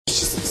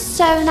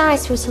so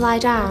nice for us to lie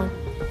down.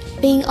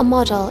 Being a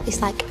model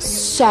is like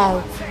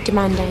so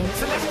demanding.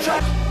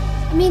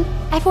 I mean,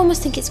 everyone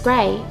must think it's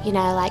great, you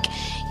know, like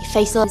your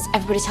face looks,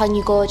 everybody telling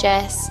you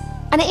gorgeous.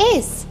 And it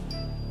is.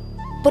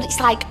 But it's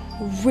like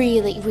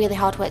really, really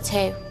hard work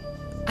too.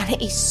 And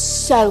it is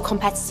so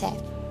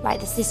competitive. Right,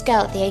 there's this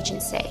girl at the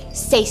agency,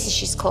 Stacey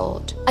she's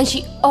called, and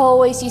she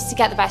always used to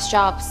get the best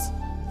jobs.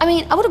 I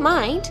mean, I wouldn't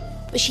mind,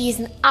 but she is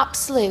an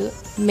absolute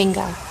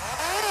mingo.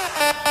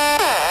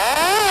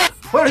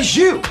 Where is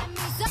you?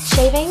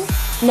 Shaving?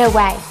 No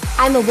way.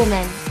 I'm a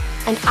woman,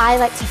 and I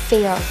like to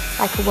feel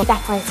like a woman.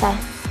 Decorator.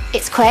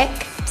 It's quick,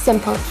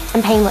 simple,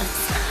 and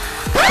painless.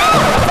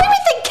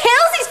 Everything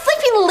kills is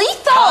flipping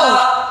lethal!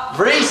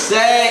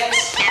 Reset!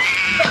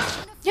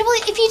 Yeah,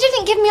 well, if you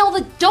didn't give me all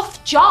the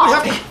duff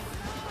job...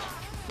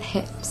 The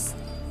hips.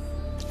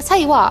 I'll tell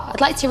you what,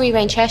 I'd like to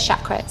rearrange her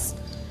chakras.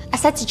 I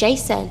said to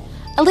Jason,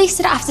 at least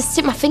I don't have to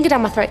stick my finger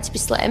down my throat to be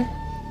slim.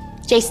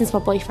 Jason's my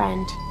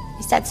boyfriend.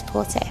 He's dead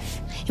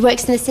supportive. He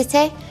works in the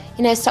city,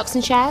 you know, stocks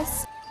and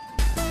shares.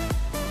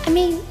 I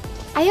mean,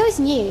 I always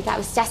knew that I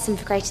was destined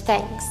for greater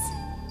things.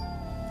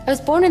 I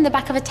was born in the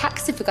back of a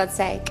taxi, for God's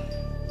sake.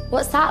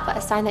 What's that but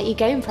a sign that you're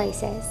going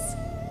places?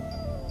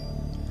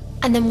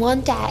 And then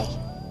one day,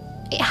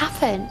 it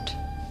happened.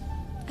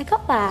 I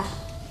got there.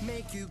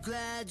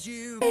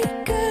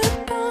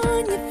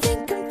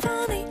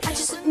 I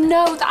just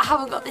know that I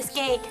haven't got this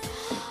gig.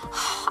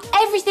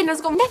 Everything has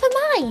gone. Never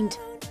mind.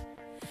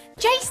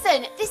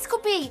 Jason, this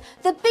could be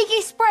the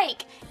biggest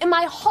break in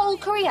my whole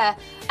career,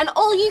 and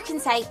all you can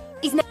say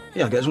is no.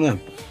 Yeah, I'll get some of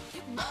them.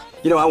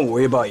 You know, I won't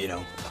worry about it, you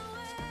know.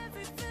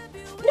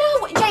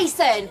 No,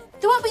 Jason,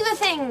 there won't be the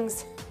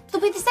things.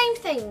 There'll be the same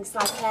things,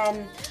 like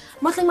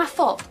modelling my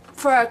foot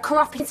for a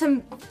cropping,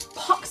 some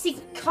poxy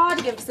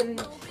cardigan for some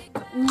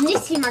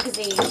knitting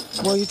magazine.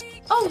 What are you...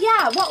 Oh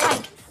yeah, what,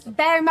 like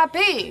baring my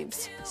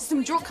boobs?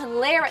 Some drunk can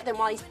leer at them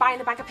while he's buying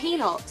a bag of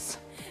peanuts.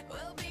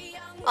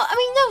 I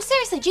mean, no,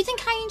 seriously, do you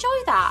think I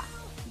enjoy that?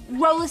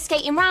 Roller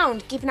skating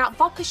round, giving out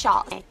vodka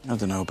shots. I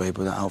don't know, babe,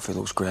 but that outfit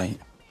looks great.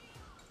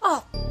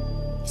 Oh,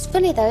 it's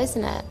funny though,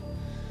 isn't it?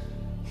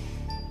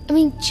 I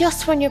mean,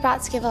 just when you're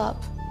about to give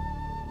up,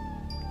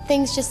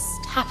 things just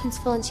happen to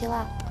fall into your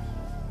lap.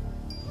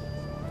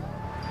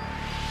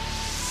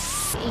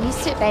 Get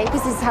used to it, babe,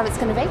 because this is how it's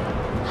going to be.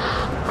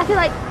 I feel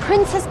like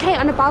Princess Kate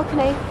on a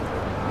balcony,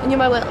 and you're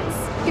my Wills.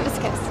 Give us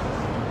a kiss.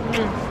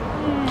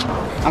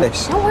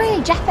 Alice. Don't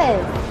worry, Jeffo.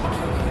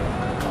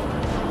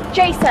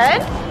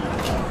 Jason?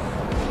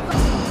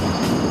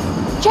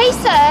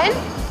 Jason?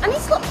 I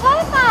need to look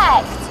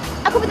perfect.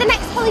 I could be the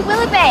next Holly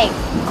Willoughby.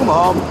 Come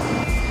on.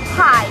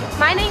 Hi,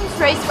 my name's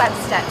Rosie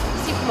Webster,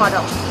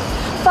 supermodel.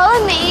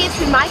 Follow me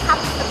through my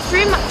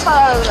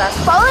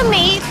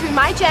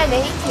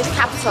journey to the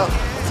capital.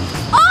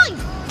 Oh!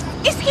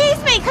 Excuse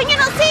me, can you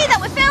not see that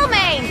we're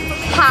filming?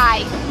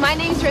 Hi, my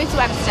name's Rosie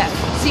Webster,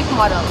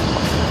 supermodel.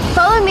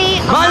 Follow me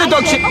on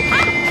my journey.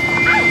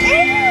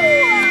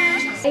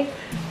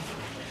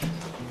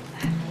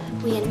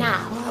 We are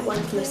now at one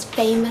of the most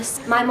famous.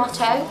 My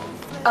motto,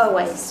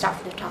 always start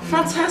from the top.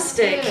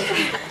 Fantastic.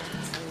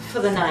 For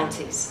the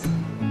 90s.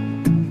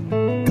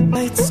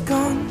 It's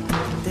gone.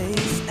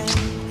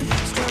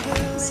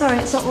 Sorry,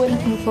 it's not what we're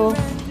looking for.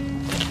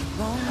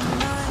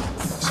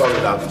 Sorry,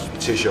 love.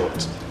 Too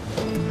short.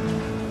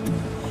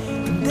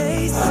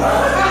 They say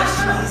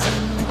she's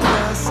in the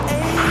class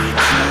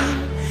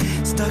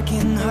 18, stuck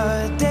in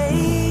her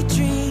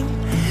daydream.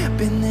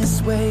 Been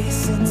this way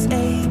since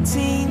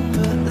 18,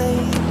 but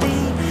lately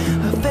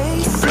her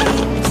face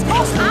seems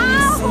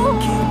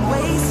sinking,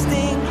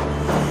 wasting.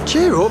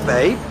 Cheer up,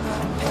 babe.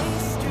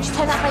 Just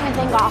turn that flaming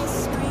thing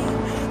off.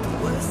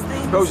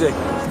 Rosie,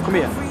 come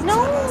here. No!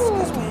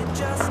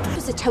 It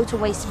was a total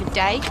waste of a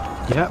day.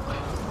 Yep,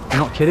 you're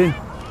not kidding.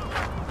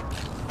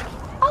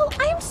 Oh,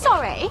 I'm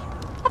sorry.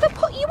 Have I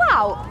put you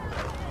out?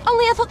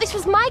 Only I thought this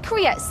was my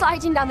career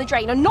sliding down the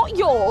drain and not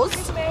yours.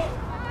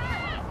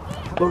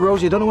 Look,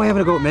 Rosie, I don't know why you're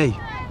having a go at me.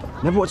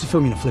 Never wanted to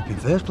film you in the flipping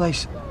first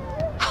place.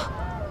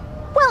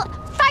 Well,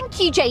 thank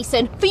you,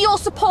 Jason, for your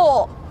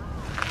support.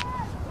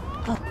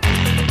 Oh.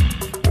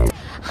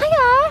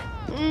 Hiya.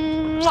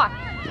 Mwah.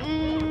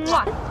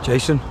 Mwah.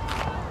 Jason?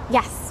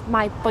 Yes,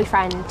 my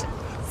boyfriend.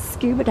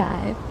 Scuba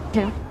dive.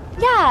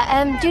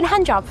 Yeah, doing a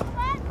hand job.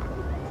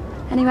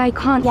 Anyway, I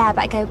can't. Yeah,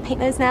 but I go paint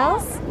those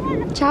nails.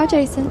 Ciao,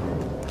 Jason.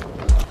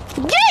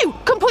 You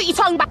can put your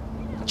tongue back.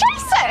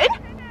 Jason!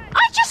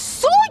 I just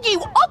saw you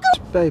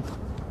ugly. Babe,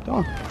 go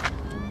on.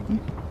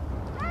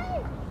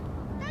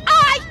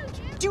 I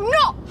do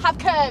not have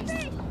curves.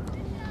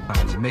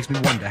 It makes me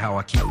wonder how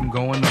I keep from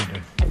going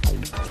under.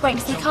 Wait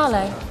to see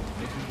Carlo.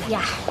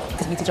 Yeah.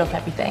 Because we to drop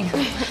everything.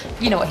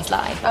 You know what he's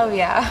like. Oh,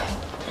 yeah.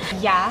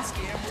 Yeah.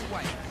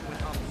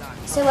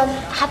 So,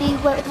 have you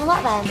worked with him a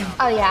lot then?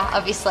 Oh, yeah,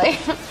 obviously.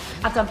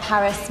 I've done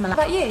Paris, Milan.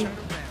 What about you?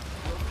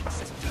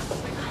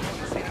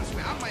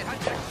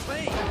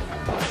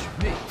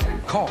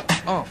 Call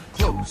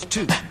close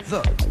to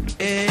the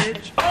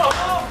edge.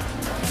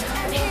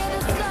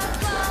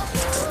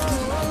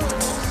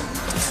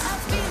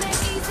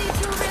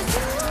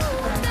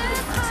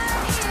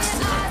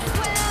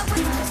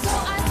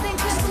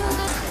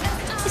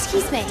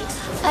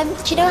 excuse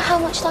me. Do you know how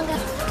much longer?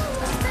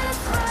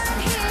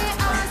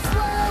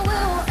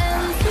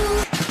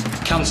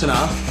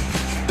 Cantona,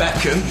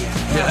 Beckham.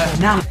 Yeah.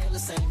 Now.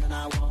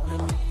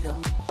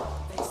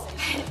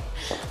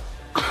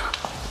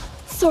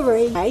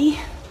 Sorry. Hey.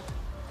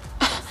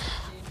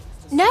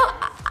 No,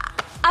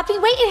 I've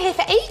been waiting here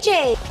for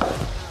ages.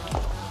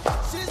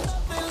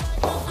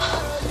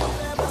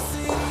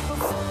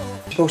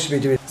 Supposed to be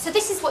doing. So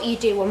this is what you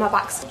do when my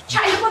back's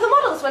chatting with other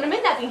models when I'm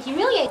in there being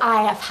humiliated.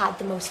 I have had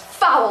the most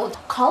fouled.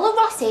 Carlo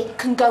Rossi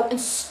can go and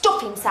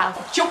stuff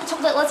himself. Jumped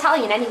up little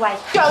Italian anyway.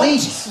 Don't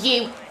Please.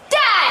 you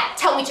dare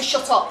tell me to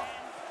shut up.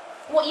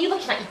 What are you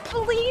looking at? You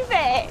Believe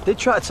it. Did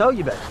try to tell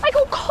you, babe. I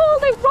got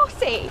Carlo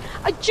Rossi.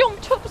 I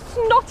jumped up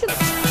snotted.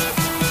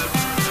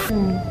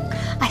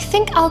 I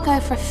think I'll go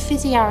for a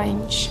fizzy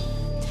orange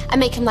and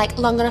make him like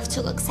long enough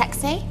to look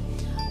sexy,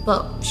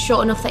 but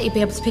short enough that he'd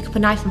be able to pick up a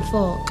knife and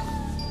fork.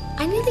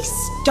 I nearly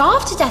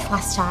starved to death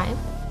last time.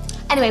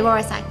 Anyway, where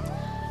was I?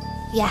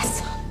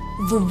 Yes,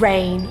 the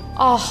rain.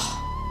 Oh,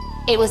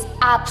 it was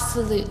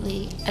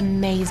absolutely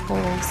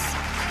amazeballs.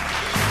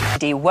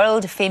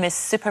 World famous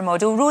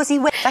supermodel Rosie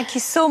Webster. Thank you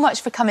so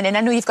much for coming in.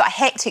 I know you've got a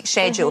hectic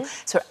schedule,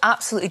 so we're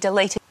absolutely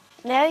delighted.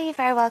 No, you're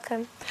very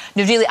welcome.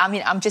 No, really, I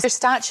mean, I'm just your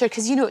stature,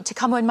 because, you know, to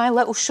come on my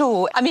little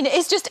show, I mean,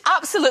 it's just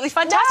absolutely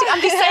fantastic. I'm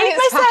beside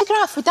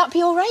myself. Would that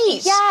be all right?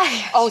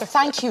 Yeah. Oh,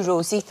 thank you,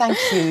 Rosie, thank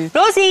you.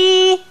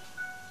 Rosie!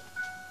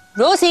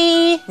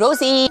 Rosie!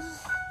 Rosie!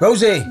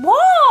 Rosie!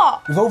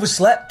 What? We've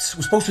overslept.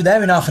 We're supposed to be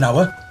there in half an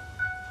hour.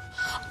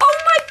 Oh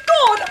my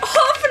God,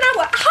 half an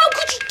hour. How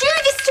could you do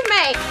this to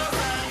me?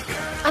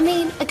 I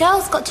mean, a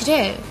girl's got to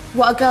do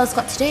what a girl's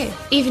got to do,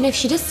 even if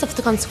she does suffer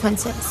the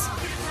consequences.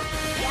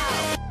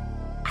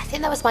 I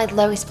think that was my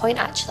lowest point,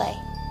 actually.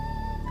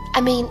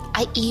 I mean,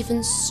 I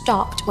even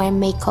stopped wearing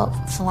makeup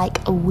for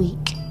like a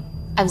week.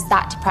 I was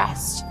that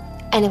depressed.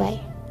 Anyway,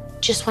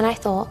 just when I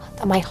thought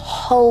that my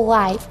whole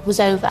life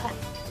was over.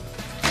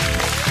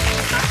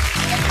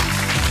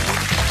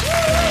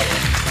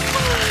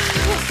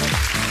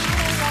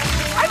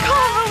 I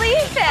can't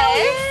believe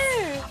it.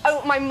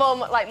 Oh, my mum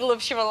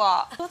loves you a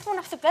lot. You're the one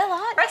off the bill,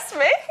 aren't you? Trust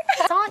me.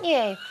 Aren't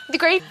you? The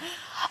great.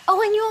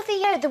 Oh, and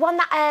you're the one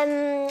that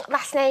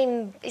last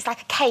name is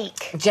like a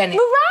cake. Jenny.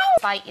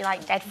 Like you're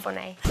like dead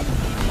funny.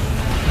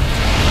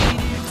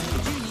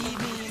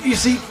 You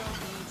see,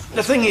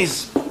 the thing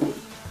is,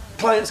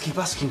 clients keep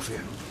asking for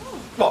you.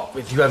 What,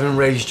 if you haven't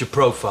raised your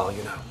profile,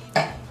 you know?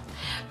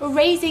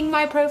 Raising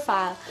my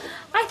profile.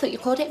 I thought you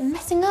called it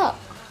messing up.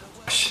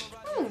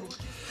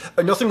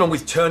 Nothing wrong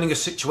with turning a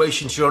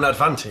situation to your own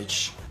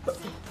advantage.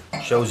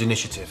 Shows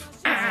initiative.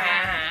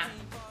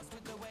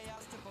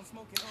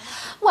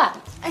 Well,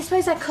 I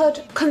suppose I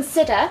could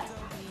consider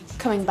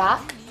coming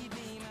back,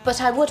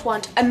 but I would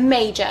want a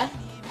major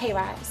pay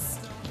rise.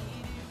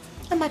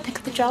 I might pick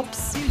up the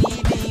jobs.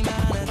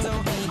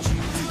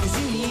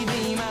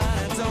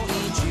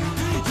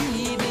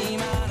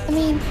 I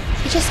mean,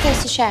 it just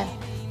goes to show.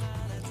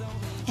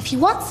 If you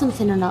want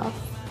something enough,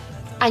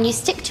 and you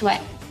stick to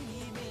it,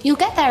 you'll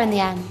get there in the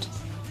end.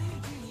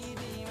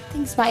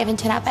 Things might even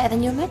turn out better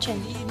than you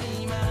imagined.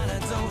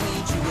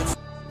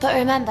 But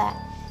remember,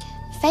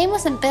 fame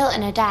wasn't built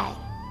in a day.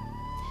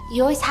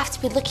 You always have to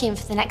be looking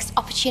for the next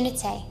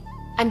opportunity.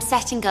 I'm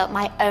setting up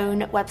my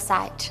own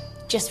website,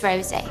 Just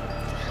Rosie.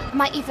 I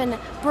might even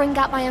bring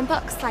out my own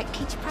books like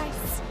Katie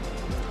Price.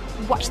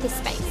 Watch this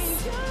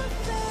space.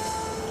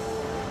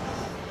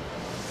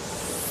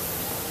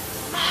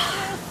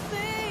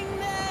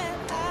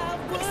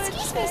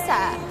 Excuse me,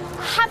 sir.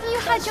 Have you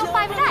had your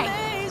 5 a day?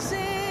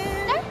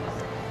 No?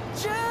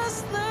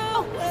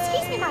 Oh,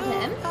 excuse me,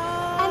 madam.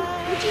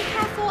 Would you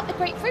care for a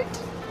grapefruit?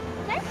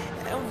 No?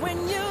 Do you want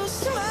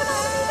a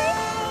banana,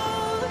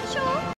 maybe? Sure.